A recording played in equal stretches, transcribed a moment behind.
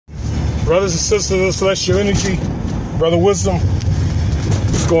Brothers and sisters of Celestial Energy, Brother Wisdom,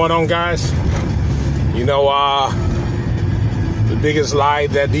 what's going on, guys? You know, the biggest lie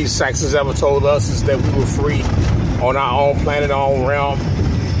that these Saxons ever told us is that we were free on our own planet, our own realm.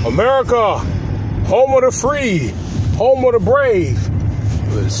 America, home of the free, home of the brave.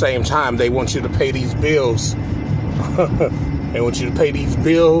 But at the same time, they want you to pay these bills. They want you to pay these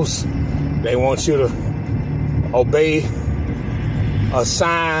bills. They want you to obey a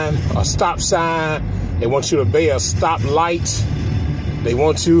sign, a stop sign. They want you to obey a stop light. They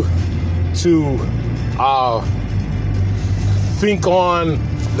want you to think on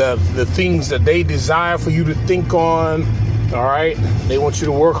the things that they desire for you to think on. All right. They want you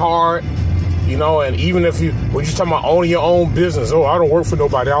to work hard, you know, and even if when you're talking about owning your own business, oh, I don't work for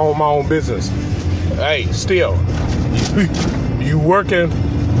nobody, I own my own business. Hey, still, you working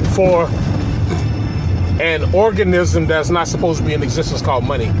for an organism that's not supposed to be in existence called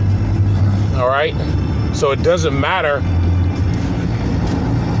money. All right. So it doesn't matter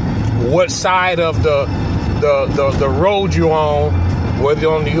what side of the road you're on, whether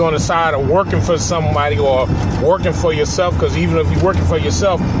you're on the side of working for somebody or working for yourself, because even if you're working for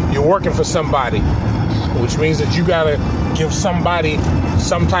yourself, you're working for somebody, which means that you got to give somebody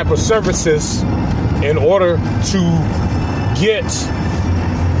some type of services in order to get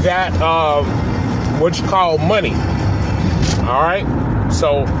that, what you call money. All right.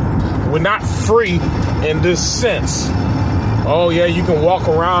 So we're not free in this sense. Oh yeah, you can walk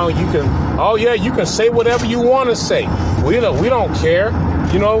around. You can say whatever you want to say. We don't care.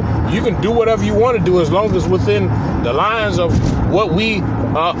 You know, you can do whatever you want to do as long as within the lines of what we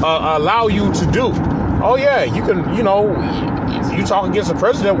allow you to do. Oh yeah, you can. You know, if you talk against the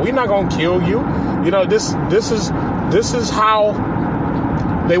president, we're not gonna kill you. You know, this is how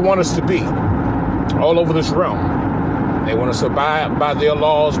they want us to be all over this realm. They want us to abide by their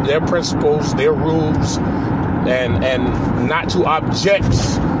laws, their principles, their rules, and not to object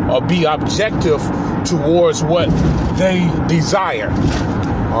or be objective towards what they desire.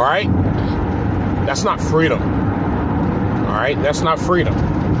 All right? That's not freedom. All right? That's not freedom.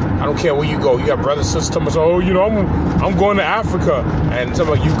 I don't care where you go. You got brothers and sisters telling us, oh, you know, I'm going to Africa. And some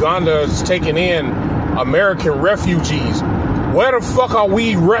of Uganda is taking in American refugees. Where the fuck are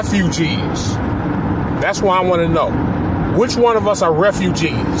we refugees? That's why I want to know. Which one of us are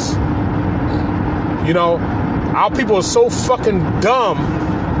refugees? You know, our people are so fucking dumb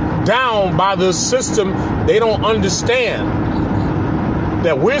down by the system, they don't understand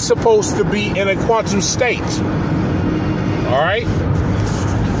that we're supposed to be in a quantum state. All right?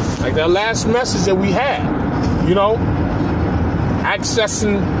 Like that last message that we had, you know,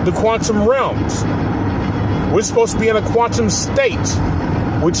 accessing the quantum realms. We're supposed to be in a quantum state,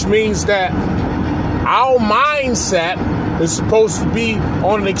 which means that our mindset is supposed to be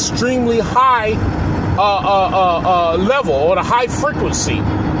on an extremely high level, or a high frequency.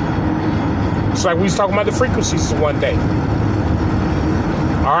 It's like we was talking about the frequencies one day.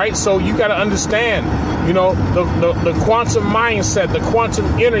 All right, so you got to understand, you know, the quantum mindset, the quantum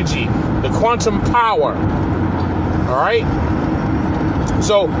energy, the quantum power. All right.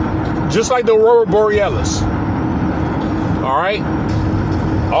 So just like the Aurora Borealis. All right.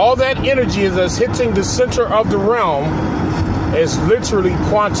 All that energy that's hitting the center of the realm is literally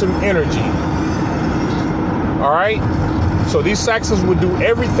quantum energy. All right. So these Saxons would do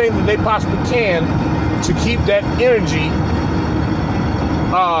everything that they possibly can to keep that energy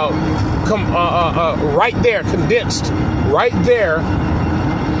right there, condensed right there,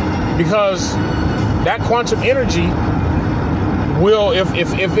 because that quantum energy will, if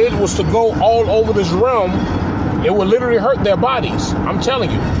it was to go all over this realm, it will literally hurt their bodies. I'm telling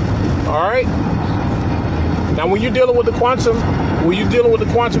you. All right. Now, when you're dealing with the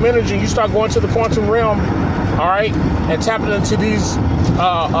quantum energy, you start going to the quantum realm, all right, and tapping into these,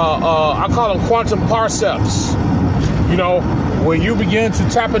 I call them quantum parsecs, you know, where you begin to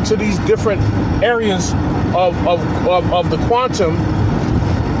tap into these different areas of the quantum.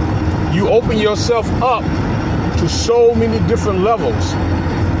 You open yourself up to so many different levels.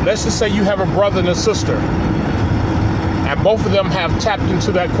 Let's just say you have a brother and a sister, and both of them have tapped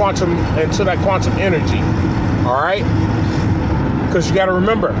into that quantum energy. All right? Because you got to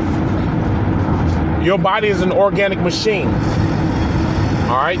remember, your body is an organic machine.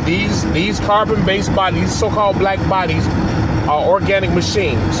 All right? These carbon-based bodies, so-called black bodies, are organic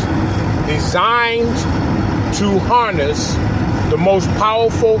machines designed to harness the most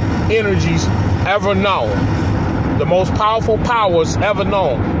powerful energies ever known, the most powerful powers ever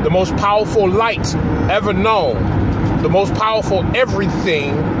known, the most powerful light ever known, the most powerful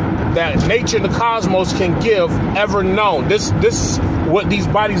everything that nature and the cosmos can give ever known. This is what these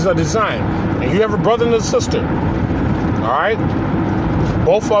bodies are designed. And you have a brother and a sister. All right?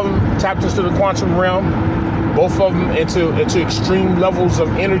 Both of them tapped into the quantum realm. Both of them into extreme levels of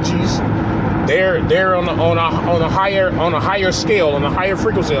energies. They're on a higher scale, on a higher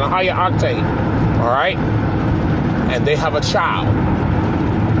frequency, on a higher octane. All right? And they have a child.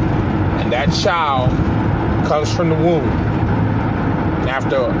 And that child comes from the womb. And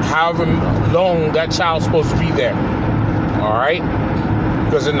after however long that child's supposed to be there. All right?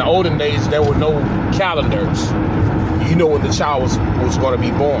 Because in the olden days, there were no calendars. You know when the child was going to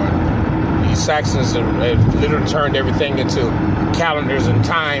be born. These Saxons have literally turned everything into calendars and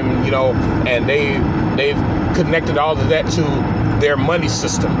time, you know, and they've connected all of that to their money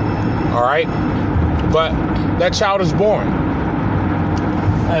system. All right? But that child is born.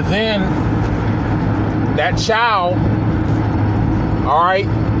 And then that child, all right,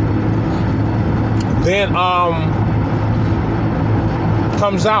 then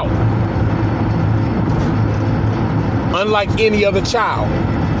comes out unlike any other child.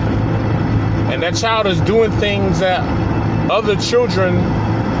 And that child is doing things that other children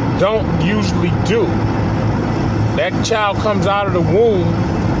don't usually do. That child comes out of the womb,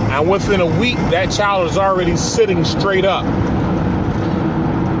 and within a week, that child is already sitting straight up.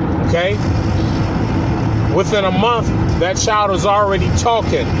 Okay? Within a month, that child is already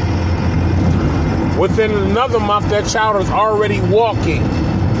talking. Within another month, that child is already walking.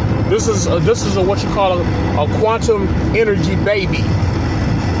 This is what you call a quantum energy baby.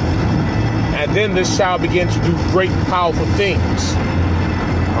 And then this child began to do great, powerful things.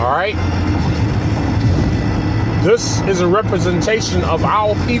 All right? This is a representation of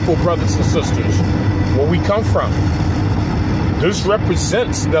our people, brothers and sisters, where we come from. This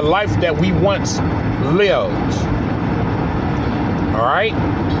represents the life that we once lived. All right?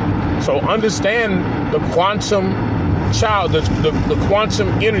 So understand the quantum child, the quantum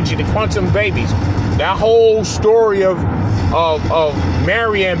energy, the quantum babies. That whole story of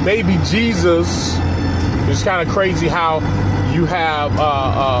Mary and baby Jesus is kind of crazy how you have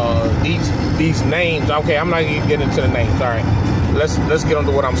these names. Okay, I'm not even getting into the names. All right, let's get on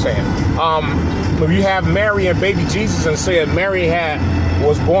to what I'm saying. When you have Mary and baby Jesus and said Mary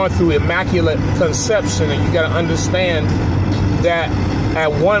was born through immaculate conception, and you got to understand that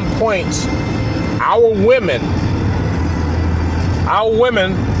at one point our women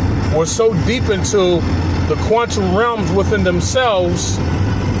were so deep into the quantum realms within themselves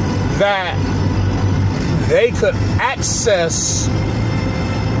that they could access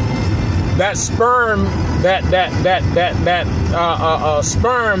that sperm,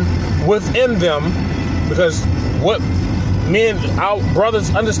 sperm within them, because what our brothers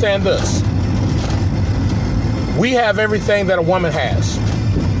understand this. We have everything that a woman has.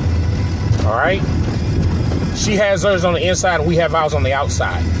 All right? She has hers on the inside and we have ours on the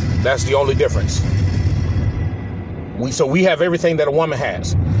outside. That's the only difference. So we have everything that a woman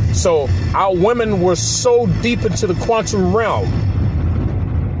has. So our women were so deep into the quantum realm.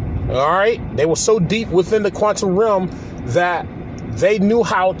 All right? They were so deep within the quantum realm that they knew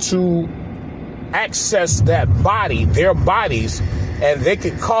how to access that body, their bodies, and they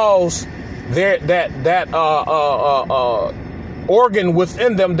could cause that organ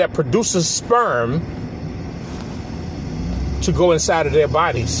within them that produces sperm to go inside of their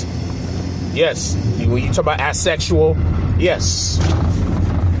bodies. Yes. When you talk about asexual, yes.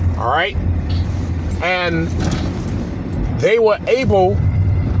 All right. And they were able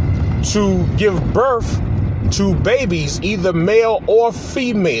to give birth to babies, either male or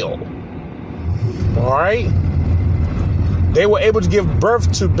female. All right. They were able to give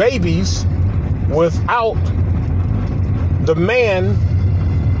birth to babies without the man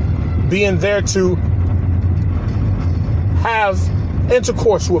being there to have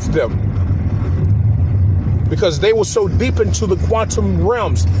intercourse with them, because they were so deep into the quantum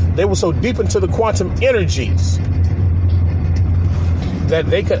realms, they were so deep into the quantum energies that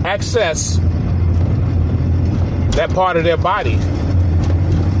they could access that part of their body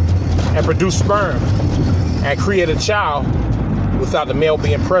and produce sperm and create a child without the male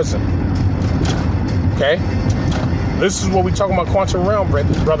being present. Okay? This is what we talking about quantum realm,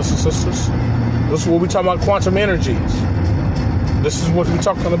 brothers and sisters. This is what we talking about quantum energies. This is what we're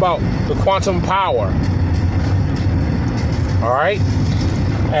talking about, the quantum power. All right?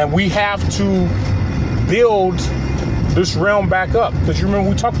 And we have to build this realm back up. Because you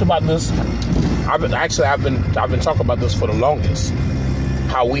remember we talked about this. I've been talking about this for the longest.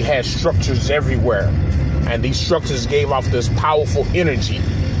 How we had structures everywhere. And these structures gave off this powerful energy.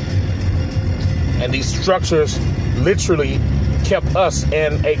 And these structures literally kept us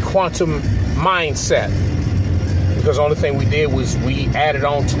in a quantum mindset. Because the only thing we did was we added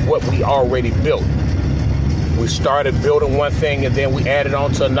on to what we already built. We started building one thing, and then we added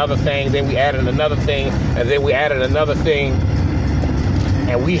on to another thing, then we added another thing, and then we added another thing.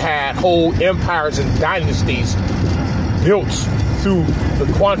 And we had whole empires and dynasties built through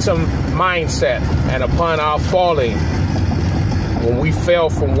the quantum mindset. And upon our falling, when we fell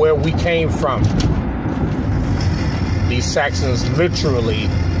from where we came from, these Saxons literally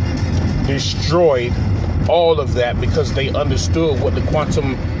destroyed all of that because they understood what the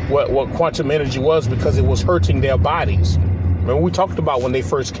quantum energy was, because it was hurting their bodies. Remember, we talked about when they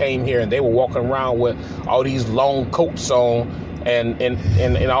first came here and they were walking around with all these long coats on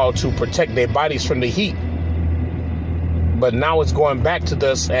and all to protect their bodies from the heat. But now it's going back to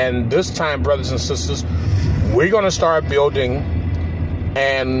this, and this time, brothers and sisters, we're going to start building,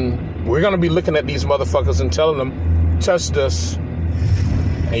 and we're going to be looking at these motherfuckers and telling them, touch this,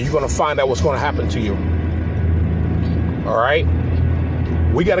 and you're going to find out what's going to happen to you. All right?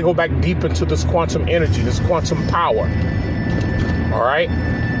 We got to go back deep into this quantum energy, this quantum power. All right?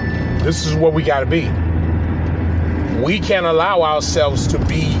 This is what we got to be. We can't allow ourselves to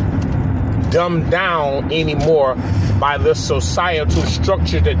be dumbed down anymore by this societal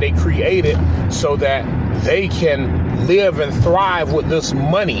structure that they created so that they can live and thrive with this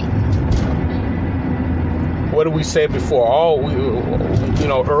money. What did we say before?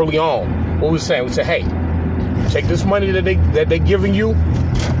 Early on, what we saying? We said, hey, take this money that they're giving you.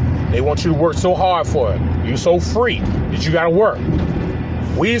 They want you to work so hard for it. You're so free that you got to work.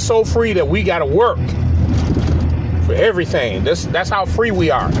 We're so free that we got to work for everything. That's how free we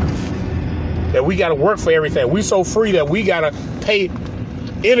are. That we got to work for everything. We're so free that we got to pay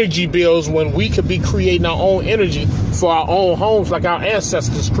energy bills when we could be creating our own energy for our own homes like our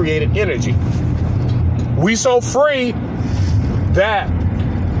ancestors created energy. We so free that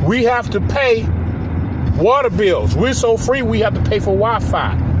we have to pay water bills. We're so free we have to pay for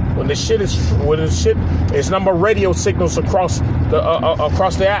Wi-Fi. When the shit is number radio signals across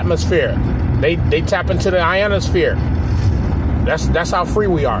the atmosphere. They tap into the ionosphere. That's how free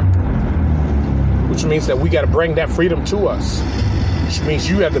we are. Which means that we got to bring that freedom to us. Which means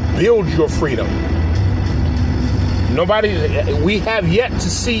you have to build your freedom. We have yet to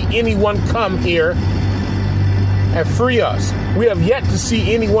see anyone come here and free us. We have yet to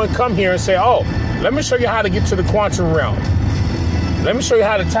see anyone come here and say, oh, let me show you how to get to the quantum realm. Let me show you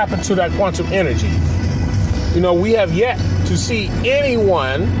how to tap into that quantum energy. We have yet to see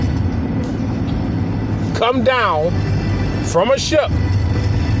anyone come down from a ship.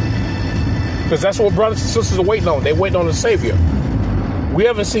 Because that's what brothers and sisters are waiting on. They're waiting on a savior. We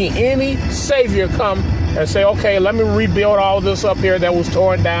haven't seen any savior come and say, okay, let me rebuild all this up here that was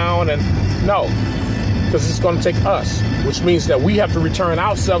torn down. And no, because it's going to take us, which means that we have to return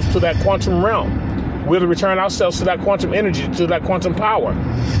ourselves to that quantum realm. We have to return ourselves to that quantum energy, to that quantum power.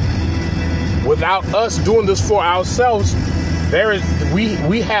 Without us doing this for ourselves,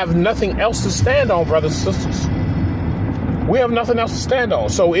 we have nothing else to stand on, brothers and sisters. We have nothing else to stand on.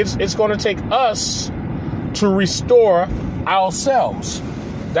 So it's going to take us to restore ourselves.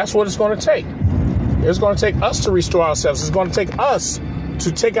 That's what it's going to take. It's going to take us to restore ourselves. It's going to take us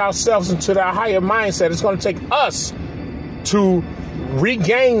to take ourselves into that higher mindset. It's going to take us to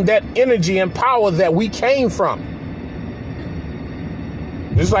regain that energy and power that we came from.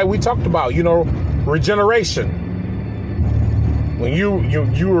 Just like we talked about, regeneration. When you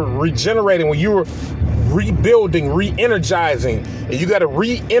were regenerating, when you were rebuilding, re-energizing, and you got to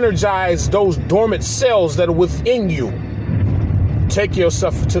re-energize those dormant cells that are within you. Take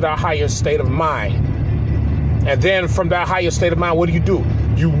yourself to that higher state of mind. And then from that higher state of mind, what do?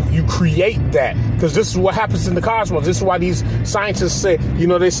 You create that. Because this is what happens in the cosmos. This is why these scientists say,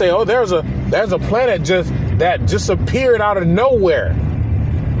 they say, oh, there's a planet that just appeared out of nowhere.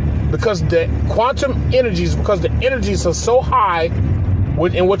 Because the quantum energies, because the energies are so high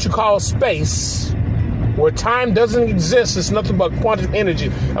in what you call space, where time doesn't exist, it's nothing but quantum energy.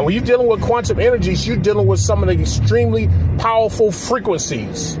 And when you're dealing with quantum energies, you're dealing with some of the extremely powerful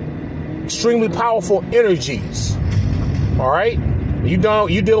frequencies, extremely powerful energies. All right?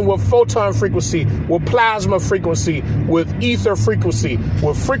 You're dealing with photon frequency, with plasma frequency, with ether frequency,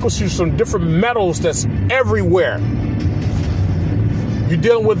 with frequencies from different metals that's everywhere. You're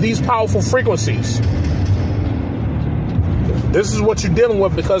dealing with these powerful frequencies. This is what you're dealing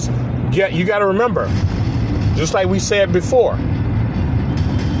with, because you got to remember, just like we said before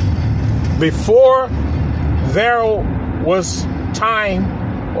there was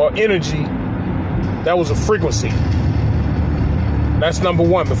time or energy, that was a frequency. That's number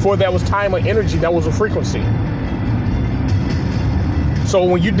one. Before there was time or energy, that was a frequency. So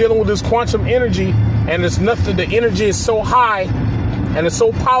when you're dealing with this quantum energy, and it's nothing, the energy is so high and it's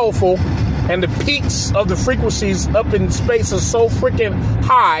so powerful, and the peaks of the frequencies up in space are so freaking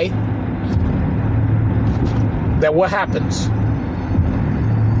high, that what happens?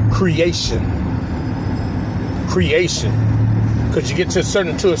 Creation. Because you get to a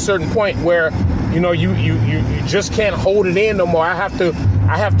certain point where, you know, you just can't hold it in no more. I have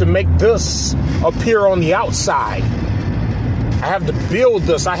to make this appear on the outside. I have to build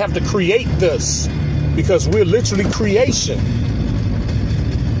this. I have to create this, because we're literally creation.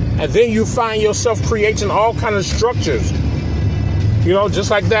 And then you find yourself creating all kind of structures, you know, just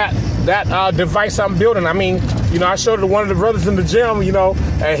like that device I'm building. I mean, you know, I showed it to one of the brothers in the gym, you know,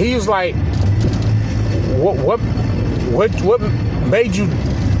 and he was like, what made you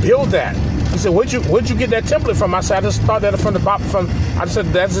build that? He said, where'd you get that template from? I said, I just thought that from the bottom. I said,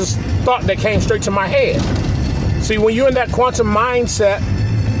 that's just thought that came straight to my head. See, when you're in that quantum mindset,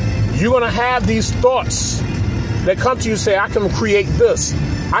 you're gonna have these thoughts that come to you. Say, I can create this,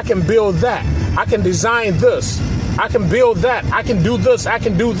 I can build that, I can design this, I can build that, I can do this, I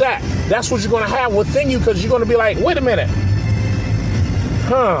can do that. That's what you're gonna have within you, because you're gonna be like, wait a minute,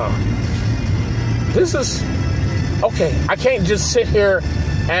 this is okay. I can't just sit here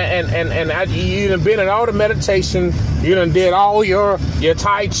and you done been in all the meditation, you done did all your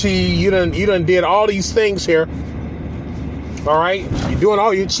Tai Chi, you done did all these things here. All right, you're doing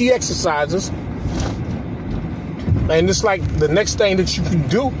all your Chi exercises, and it's like the next thing that you can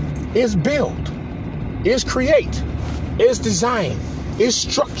do is build, is create, is design, is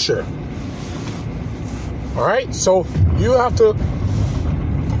structure. All right, so you have to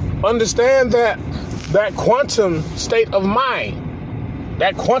understand that quantum state of mind,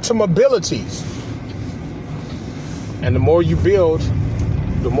 that quantum abilities. And the more you build,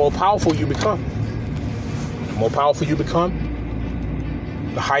 the more powerful you become. The more powerful you become,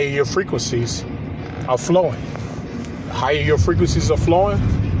 the higher your frequencies are flowing. The higher your frequencies are flowing,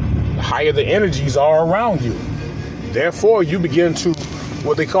 the higher the energies are around you. Therefore, you begin to,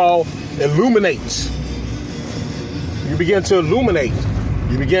 what they call, illuminate. You begin to illuminate.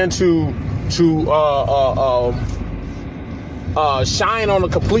 You begin to shine on a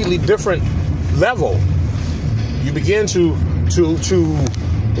completely different level. You begin to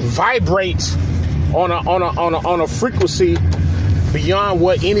vibrate on a frequency beyond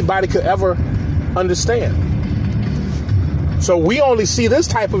what anybody could ever understand. So we only see this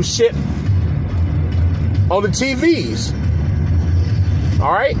type of shit on the TVs.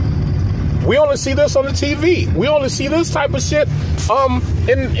 All right? We only see this on the TV. We only see this type of shit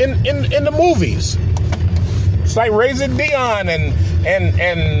in the movies. It's like Raising Dion and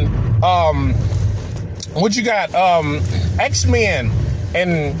what you got? X-Men,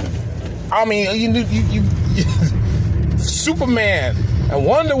 and I mean you Superman and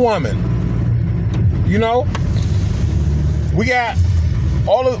Wonder Woman. You know, we got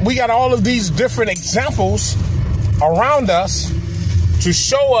all of these different examples around us to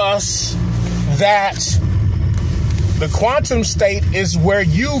show us that the quantum state is where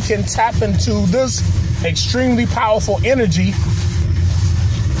you can tap into this extremely powerful energy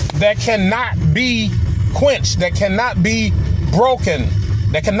that cannot be quenched, that cannot be broken,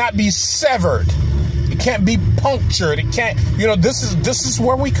 that cannot be severed. It can't be punctured. It can't, you know, this is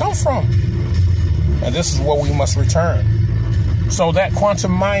where we come from. And this is where we must return. So that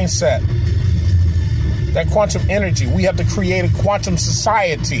quantum mindset, that quantum energy, we have to create a quantum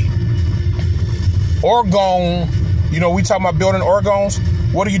society. Orgone, you know, we talking about building orgones.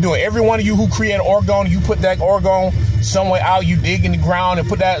 What are you doing? Every one of you who create an orgone, you put that orgone somewhere out, you dig in the ground and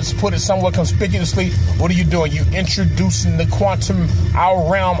put it somewhere conspicuously. What are you doing? You introducing the quantum,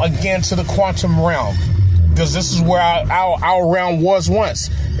 our realm again, to the quantum realm. Because this is where our realm was once.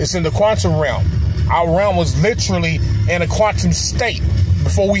 It's in the quantum realm. Our realm was literally in a quantum state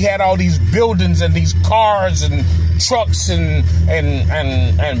before we had all these buildings and these cars and trucks and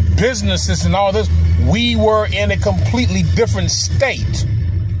businesses and all this. We were in a completely different state.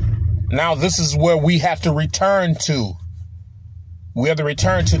 Now this is where we have to return to. We have to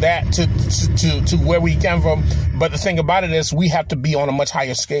return to that, to where we came from. But the thing about it is we have to be on a much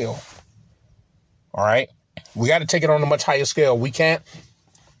higher scale. All right? We got to take it on a much higher scale. We can't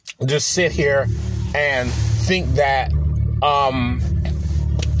just sit here and think that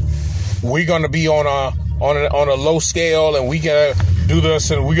we're going to be on a low scale and we got to do this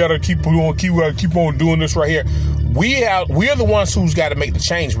and we got to keep on doing this right here. We're the ones who's got to make the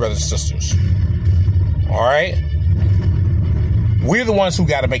change, brothers and sisters. All right? We're the ones who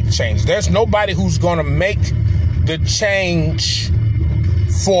got to make the change. There's nobody who's going to make the change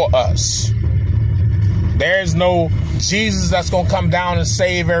for us. There's no Jesus that's going to come down and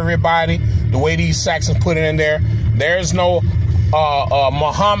save everybody the way these Saxons put it in there. There's no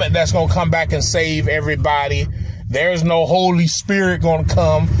Muhammad that's going to come back and save everybody. There's no Holy Spirit going to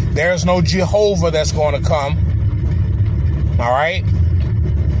come. There's no Jehovah that's going to come. All right?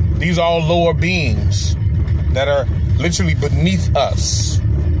 These are all lower beings that are literally beneath us.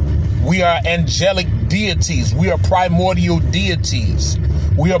 We are angelic deities. We are primordial deities.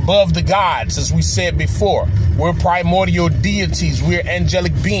 We are above the gods, as we said before. We're primordial deities. We're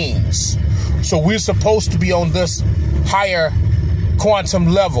angelic beings. So we're supposed to be on this higher quantum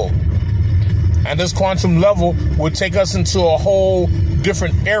level. And this quantum level will take us into a whole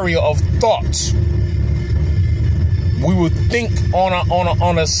different area of thought. We would think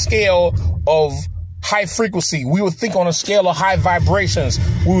on a scale of high frequency. We would think on a scale of high vibrations.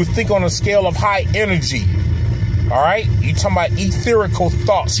 We would think on a scale of high energy. All right? You're talking about etherical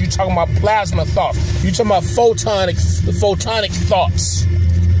thoughts. You're talking about plasma thoughts. You're talking about photonic thoughts.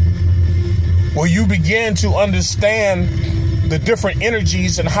 Where you begin to understand the different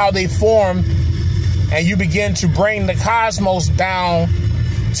energies and how they form, and you begin to bring the cosmos down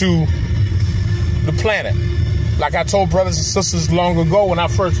to the planet. Like I told brothers and sisters long ago when I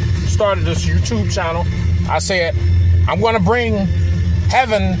first started this YouTube channel, I said, I'm going to bring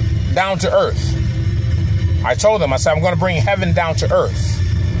heaven down to earth. I told them, I said, I'm going to bring heaven down to earth.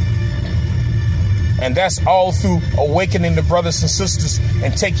 And that's all through awakening the brothers and sisters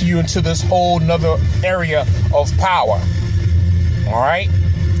and taking you into this whole nother area of power. All right?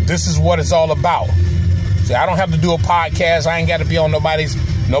 This is what it's all about. See, I don't have to do a podcast. I ain't got to be on nobody's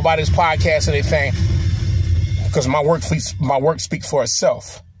podcast or anything, because my work speaks for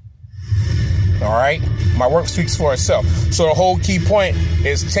itself. All right? My work speaks for itself. So the whole key point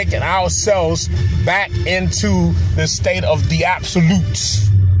is taking ourselves back into the state of the absolute.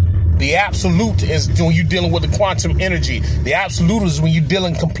 The absolute is when you're dealing with the quantum energy. The absolute is when you're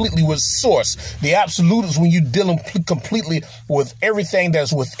dealing completely with source. The absolute is when you're dealing completely with everything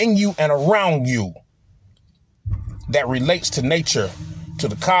that's within you and around you that relates to nature, to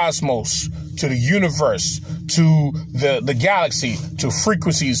the cosmos, to the universe, to the galaxy, to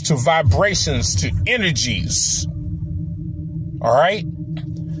frequencies, to vibrations, to energies. All right?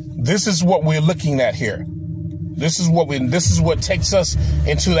 This is what we're looking at here. This is what takes us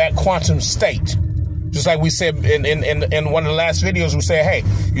into that quantum state. Just like we said in one of the last videos, we said, hey,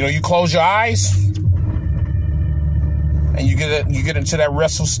 you close your eyes and you get into that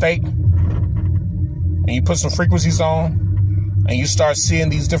restful state, and you put some frequencies on, and you start seeing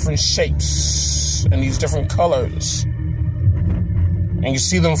these different shapes and these different colors, and you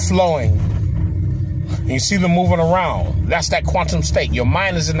see them flowing, and you see them moving around. That's that quantum state. Your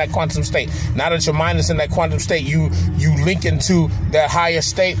mind is in that quantum state. Now that your mind is in that quantum state, you link into that higher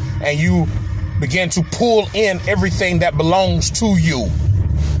state, and you begin to pull in everything that belongs to you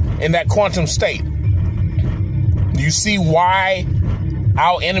in that quantum state. You see why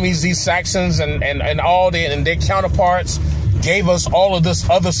our enemies, these Saxons and all their counterparts, gave us all of this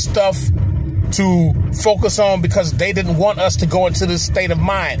other stuff to focus on, because they didn't want us to go into this state of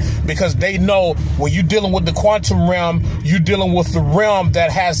mind, because they know when you're dealing with the quantum realm, you're dealing with the realm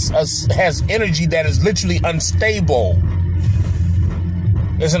that has energy that is literally unstable.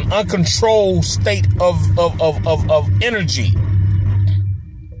 It's an uncontrolled state of energy.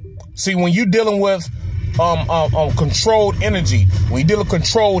 See, when you're dealing with controlled energy, when you're dealing with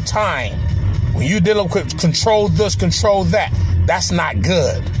controlled time, when you're dealing with control this, control that, that's not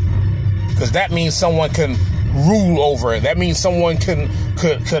good. Because that means someone can rule over it. That means someone could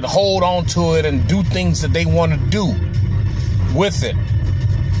hold on to it and do things that they want to do with it.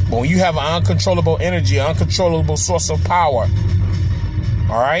 But when you have an uncontrollable energy, uncontrollable source of power,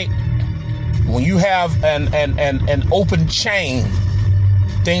 all right? When you have an open chain,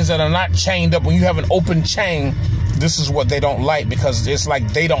 things that are not chained up, when you have an open chain, this is what they don't like, because it's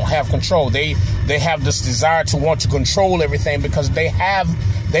like they don't have control. They have this desire to want to control everything, because they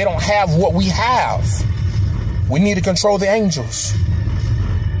don't have what we have. We need to control the angels.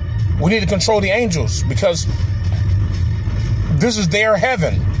 We need to control the angels, because this is their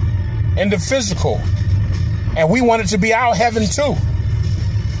heaven in the physical, and we want it to be our heaven too.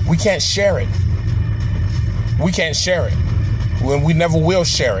 We can't share it. We can't share it. When we never will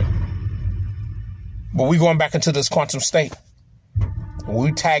share it. But we're going back into this quantum state.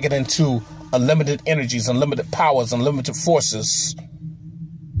 We tag it into unlimited energies, unlimited powers, unlimited forces,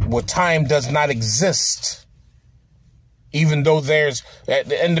 where time does not exist. Even though there's,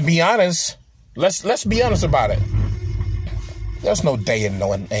 and to be honest, let's be honest about it. There's no day and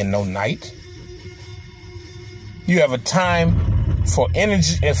no night. You have a time for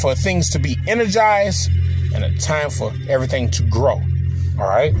energy and for things to be energized, and a time for everything to grow. All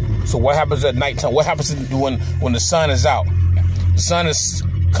right. So what happens at nighttime? What happens when the sun is out? The sun is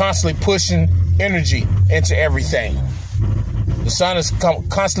constantly pushing energy into everything. The sun is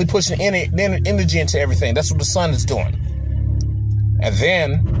constantly pushing energy into everything. That's what the sun is doing.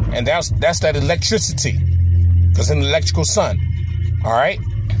 And that's that electricity, because it's an electrical sun. All right.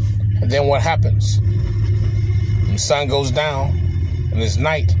 And then what happens? When the sun goes down and it's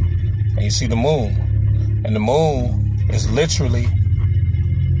night, and you see the moon, and the moon is literally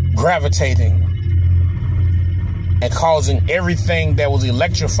gravitating and causing everything that was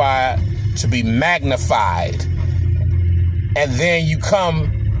electrified to be magnified. And then you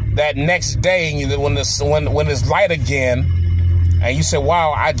come that next day, when it's light again, and you say,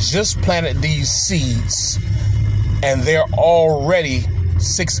 wow, I just planted these seeds and they're already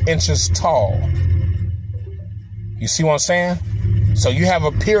 6 inches tall. You see what I'm saying? So you have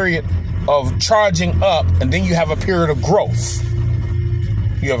a period of charging up, and then you have a period of growth.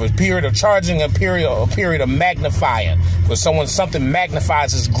 You have a period of charging, a period of magnifying. When something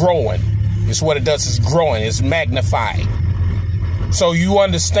magnifies, it's growing. It's what it does, it's growing, it's magnifying. So you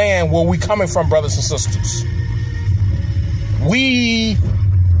understand where we're coming from, brothers and sisters. We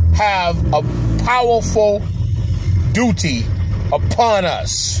have a powerful duty upon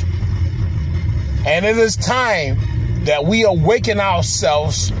us. And it is time that we awaken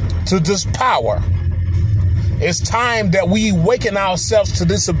ourselves to this power. It's time that we awaken ourselves to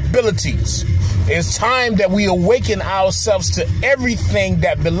these abilities. It's time that we awaken ourselves to everything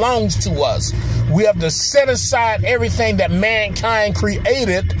that belongs to us. We have to set aside everything that mankind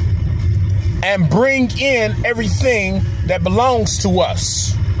created and bring in everything that belongs to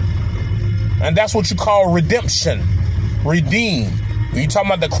us. And that's what you call redemption. Redeem. When you're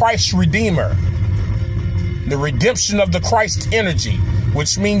talking about the Christ Redeemer, the redemption of the Christ energy,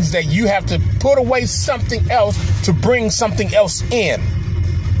 which means that you have to put away something else to bring something else in.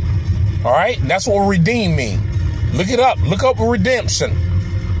 All right? That's what redeem means. Look it up. Look up redemption.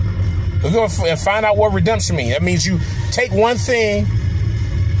 Look up and find out what redemption means. That means you take one thing,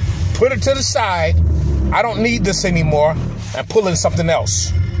 put it to the side. I don't need this anymore, and pull in something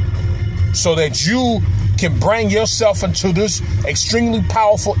else, so that you can bring yourself into this extremely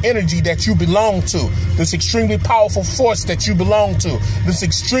powerful energy that you belong to, this extremely powerful force that you belong to, this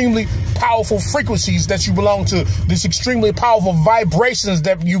extremely powerful frequencies that you belong to, this extremely powerful vibrations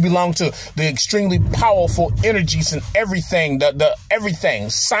that you belong to, the extremely powerful energies and everything, the everything,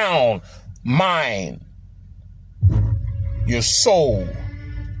 sound, mind, your soul,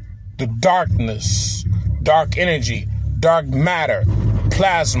 the darkness, dark energy, dark matter,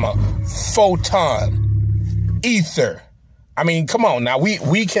 plasma, photon, ether. I mean, come on now. We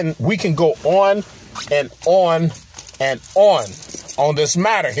can go on and on and on this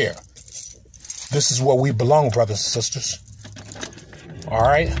matter here. This is where we belong, brothers and sisters. All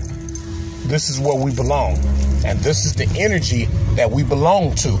right? This is where we belong. And this is the energy that we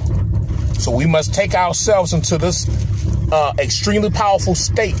belong to. So we must take ourselves into this extremely powerful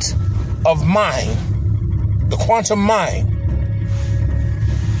state of mind, the quantum mind,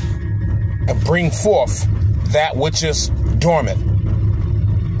 and bring forth that which is dormant.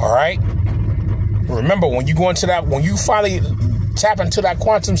 All right? Remember, when you go into that, when you finally tap into that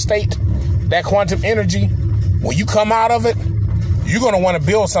quantum state, that quantum energy, when you come out of it, you're going to want to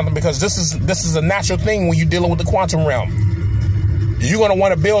build something, because this is a natural thing when you're dealing with the quantum realm. You're going to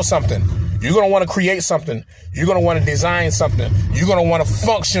want to build something. You're going to want to create something. You're going to want to design something. You're going to want to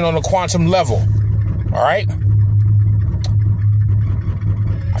function on a quantum level. All right?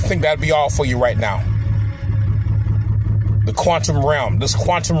 I think that'd be all for you right now. The quantum realm, this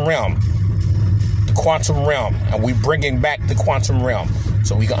quantum realm, the quantum realm, and we bringing back the quantum realm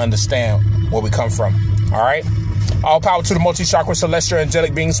so we can understand where we come from. All right? All power to the multi-chakra celestial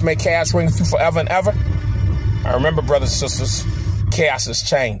angelic beings. May chaos ring through forever and ever. And remember, brothers and sisters, chaos is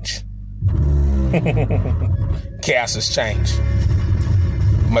change. Chaos is change.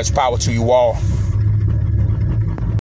 Much power to you all.